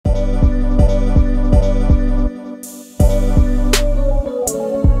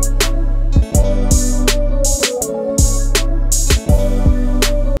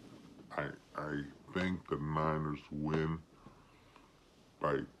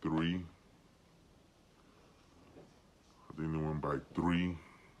3. I think they win by 3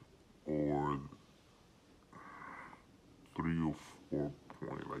 or 3 or 4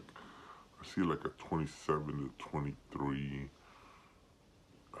 point. Like I see like a 27-23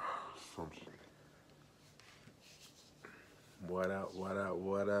 something. What up, what up,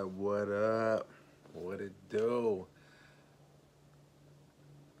 what up, what up? What it do?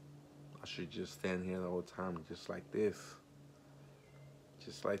 I should just stand here the whole time just like this.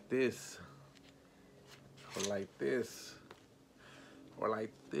 Just like this. Or like this. Or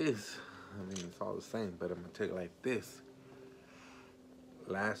like this. I mean, it's all the same, but I'm going to take it like this.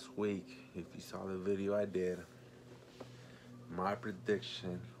 Last week, if you saw the video I did, my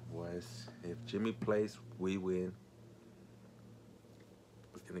prediction was if Jimmy plays, we win.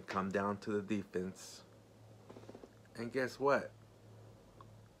 It's going to come down to the defense. And guess what?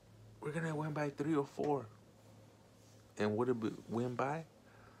 We're going to win by 3 or 4. And what did we win by?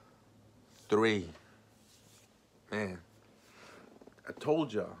 3. Man, I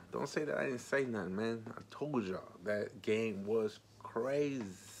told y'all. Don't say that I didn't say nothing, man. I told y'all that game was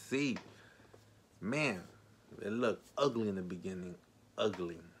crazy. Man, it looked ugly in the beginning.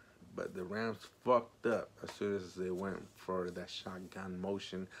 Ugly. But the Rams fucked up as soon as they went for that shotgun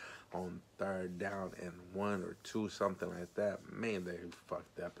motion on 3rd down and 1 or 2, something like that. Man, they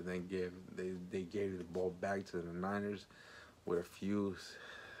fucked up, and they gave the ball back to the Niners with a few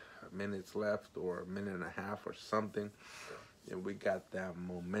minutes left, or a minute and a half or something. And we got that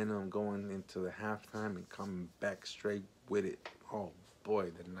momentum going into the halftime and coming back straight with it. Oh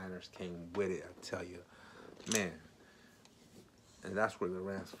boy, the Niners came with it, I tell you, man. And that's where the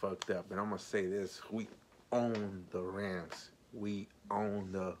Rams fucked up. And I'm going to say this. We own the Rams. We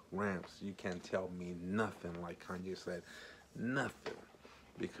own the Rams. You can't tell me nothing, like Kanye said. Nothing.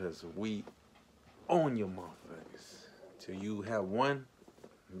 Because we own your motherfuckers. Till you have one,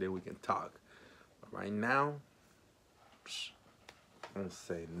 then we can talk. But right now, I don't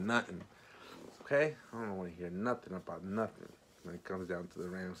say nothing. Okay? I don't want to hear nothing about nothing when it comes down to the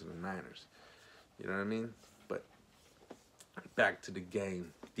Rams and the Niners. You know what I mean? But back to the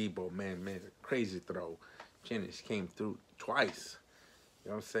game. Debo, man, made a crazy throw. Jennings came through twice. You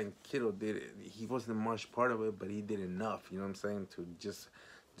know what I'm saying? Kittle did it. He wasn't much part of it, but he did enough, you know what I'm saying, to just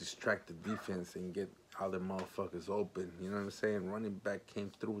distract the defense and get other motherfuckers open. You know what I'm saying? Running back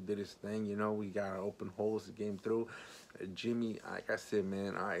came through, did his thing. You know, we got our open holes that came through. Jimmy, like I said,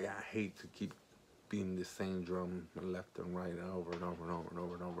 man, I hate to keep beating the same drum left and right and over and over and over and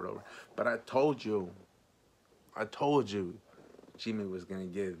over and over and over. But I told you Jimmy was going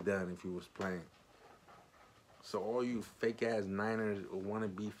to get it done if he was playing. So all you fake-ass Niners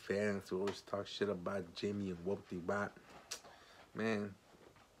wannabe fans who always talk shit about Jimmy and whoop-de-bop, man,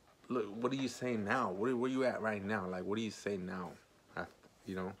 look, what are you saying now? Where you at right now? Like, what do you say now? After,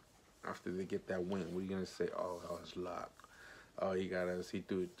 you know, after they get that win, what are you going to say? Oh, it's locked. Oh, he got us. He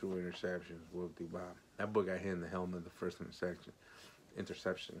threw 2 interceptions. Whoop-de-bop. That boy got hit in the helmet the first interception.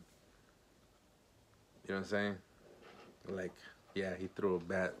 You know what I'm saying? Like, yeah, he threw a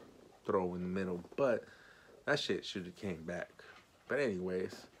bad throw in the middle, but that shit should have came back. But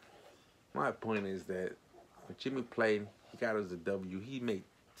anyways, my point is that when Jimmy played, he got us a W. He made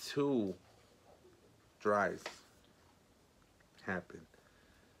 2 drives happen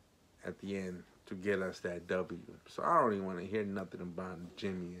at the end to get us that W. So I don't even want to hear nothing about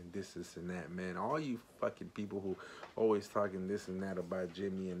Jimmy and this and that, man. All you fucking people who always talking this and that about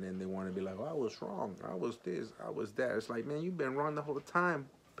Jimmy, and then they want to be like, oh, I was wrong. I was this. I was that. It's like, man, you've been wrong the whole time,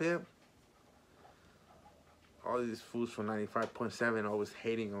 pimp. All these fools from 95.7 always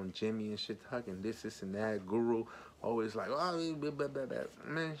hating on Jimmy and shit, talking this and that. Guru always like, oh, blah, blah, blah, blah.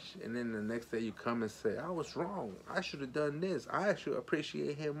 Man. And then the next day you come and say, I was wrong. I should have done this. I should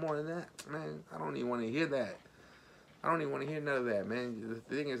appreciate him more than that. Man, I don't even want to hear that. I don't even want to hear none of that, man.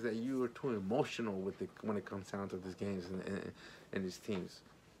 The thing is that you are too emotional with it when it comes down to these games and these teams.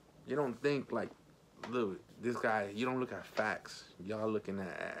 You don't think like, look, this guy, you don't look at facts. Y'all looking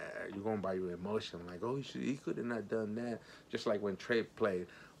at, you're going by your emotion. Like, oh, he could have not done that. Just like when Trey played.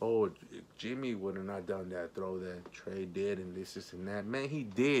 Oh, Jimmy would have not done that throw that Trey did and this and that. Man, he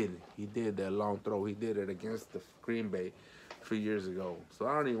did. He did that long throw. He did it against the Green Bay a few years ago. So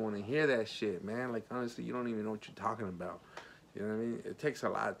I don't even want to hear that shit, man. Like, honestly, you don't even know what you're talking about. You know what I mean? It takes a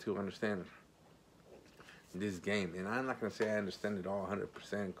lot to understand this game, and I'm not going to say I understand it all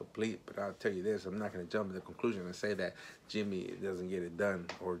 100% complete, but I'll tell you this, I'm not going to jump to the conclusion and say that Jimmy doesn't get it done,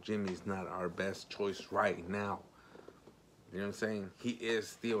 or Jimmy's not our best choice right now. You know what I'm saying? He is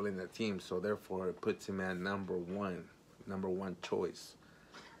still in the team, so therefore it puts him at number one choice.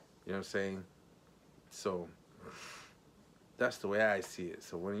 You know what I'm saying? So that's the way I see it.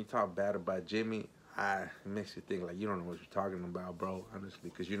 So when you talk bad about Jimmy, it makes you think like you don't know what you're talking about, bro. Honestly,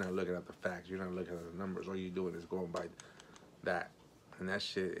 because you're not looking at the facts, you're not looking at the numbers. All you're doing is going by that, and that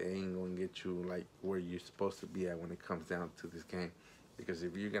shit ain't gonna get you like where you're supposed to be at when it comes down to this game. Because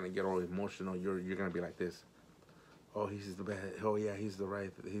if you're gonna get all emotional, you're gonna be like this. Oh, he's the bad. Oh yeah, he's the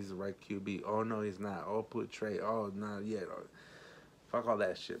right QB. Oh no, he's not. Oh, put Trey. Oh, not yet. Oh, fuck all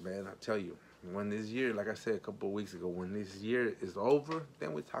that shit, man. I tell you, when this year, like I said a couple of weeks ago, when this year is over,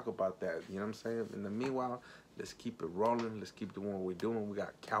 then we talk about that. You know what I'm saying? In the meanwhile, let's keep it rolling. Let's keep doing what we're doing. We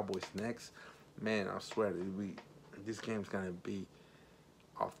got Cowboys next. Man, I swear that this game's gonna be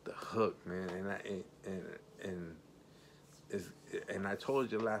off the hook, man. And I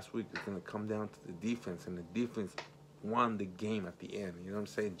told you last week it's gonna come down to the defense, and the defense won the game at the end. You know what I'm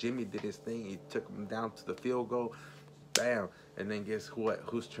saying? Jimmy did his thing. He took him down to the field goal. Bam. And then guess what?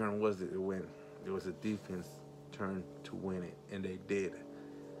 Whose turn was it to win? It was the defense turn to win it, and they did.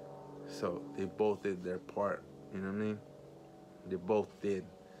 So they both did their part. You know what I mean? They both did.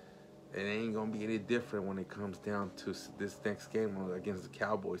 And it ain't gonna be any different when it comes down to this next game against the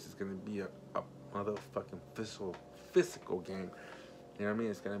Cowboys. It's gonna be a motherfucking physical game. You know what I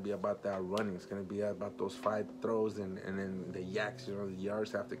mean? It's gonna be about that running. It's gonna be about those 5 throws and then the yaks. You know, the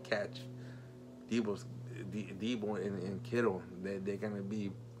yards have to catch. Debo and Kittle, they're gonna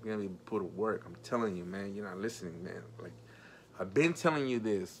be put to work. I'm telling you, man. You're not listening, man. Like I've been telling you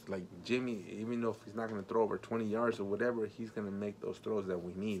this. Like Jimmy, even though if he's not gonna throw over 20 yards or whatever, he's gonna make those throws that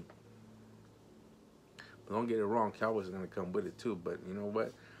we need. But don't get it wrong, Cowboys are gonna come with it too. But you know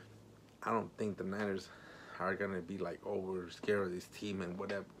what? I don't think the Niners are gonna be like over scared of this team and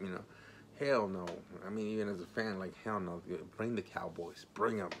whatever. You know, hell no. I mean, even as a fan, like hell no. Bring the Cowboys.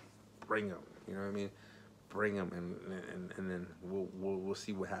 Bring them. You know what I mean? Bring them, and then we'll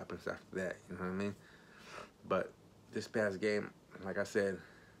see what happens after that. You know what I mean? But this past game, like I said,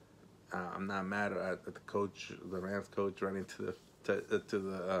 I'm not mad at the coach, the Rams coach, running to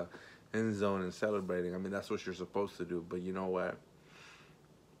the end zone and celebrating. I mean, that's what you're supposed to do. But you know what?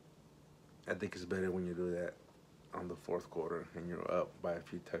 I think it's better when you do that on the fourth quarter and you're up by a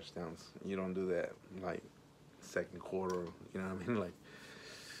few touchdowns. You don't do that like second quarter. You know what I mean? Like,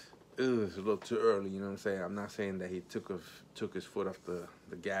 it's a little too early. You know what I'm saying? I'm not saying that he took his foot off the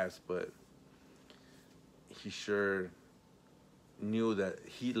gas, but he sure knew that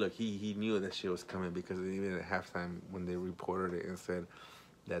he knew that shit was coming, because even at halftime when they reported it and said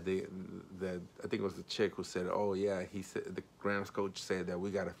that I think it was the chick who said, oh yeah, he said the Rams coach said that we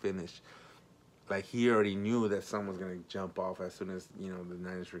gotta finish. Like he already knew that someone's gonna jump off as soon as the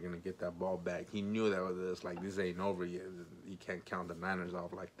Niners were gonna get that ball back. He knew that was like, this ain't over yet. You can't count the Niners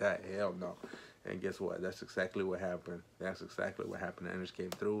off like that. Hell no. And guess what? That's exactly what happened. The Niners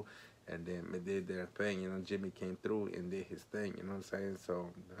came through, and then they did their thing. Jimmy came through and did his thing. You know what I'm saying? So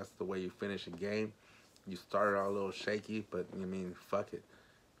that's the way you finish a game. You started out a little shaky, but fuck it.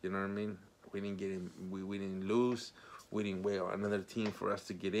 You know what I mean? We didn't get in. We didn't lose. We didn't wait on another team for us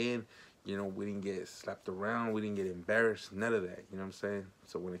to get in. We didn't get slapped around. We didn't get embarrassed. None of that. You know what I'm saying?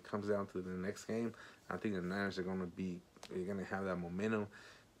 So when it comes down to the next game, I think the Niners are gonna have that momentum,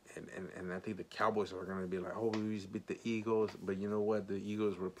 and I think the Cowboys are gonna be like, oh, we just beat the Eagles, but you know what? The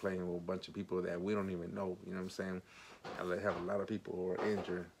Eagles were playing with a bunch of people that we don't even know. You know what I'm saying? They have a lot of people who are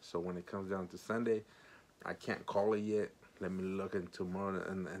injured. So when it comes down to Sunday, I can't call it yet. Let me look into tomorrow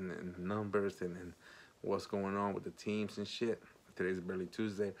and numbers and what's going on with the teams and shit. Today's barely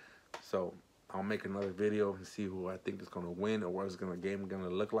Tuesday. So I'll make another video and see who I think is going to win or what is the game going to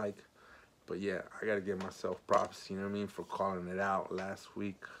look like. But yeah, I got to give myself props, you know what I mean, for calling it out last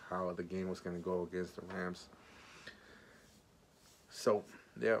week, how the game was going to go against the Rams. So,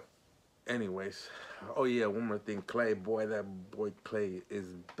 yeah. Anyways, oh yeah, one more thing. Clay, that boy Clay is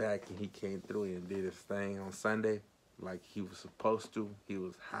back, and he came through and did his thing on Sunday like he was supposed to. He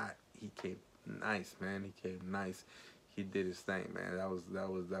was hot. He came nice, man. He came nice. He did his thing, man. That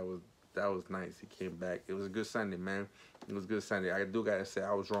was nice. He came back. It was a good Sunday, man. It was a good Sunday. I do gotta say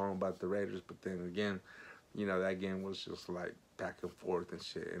I was wrong about the Raiders, but then again, that game was just like back and forth and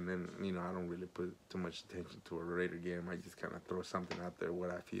shit. And then I don't really put too much attention to a Raider game. I just kind of throw something out there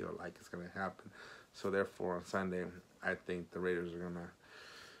what I feel like is gonna happen. So therefore, on Sunday, I think the Raiders are gonna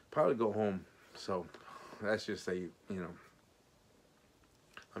probably go home. So let's just say,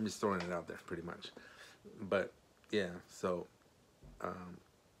 I'm just throwing it out there pretty much. But yeah, so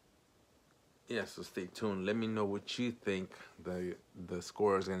so stay tuned. Let me know what you think the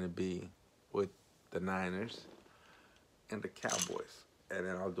score is going to be with the Niners and the Cowboys. And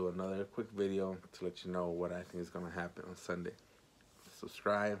then I'll do another quick video to let you know what I think is going to happen on Sunday.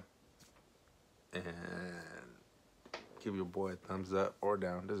 Subscribe and Give your boy a thumbs up or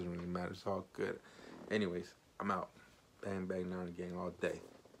down. Doesn't really matter. It's all good. Anyways, I'm out. Bang, bang, down the gang all day.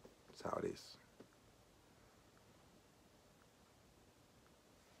 That's how it is.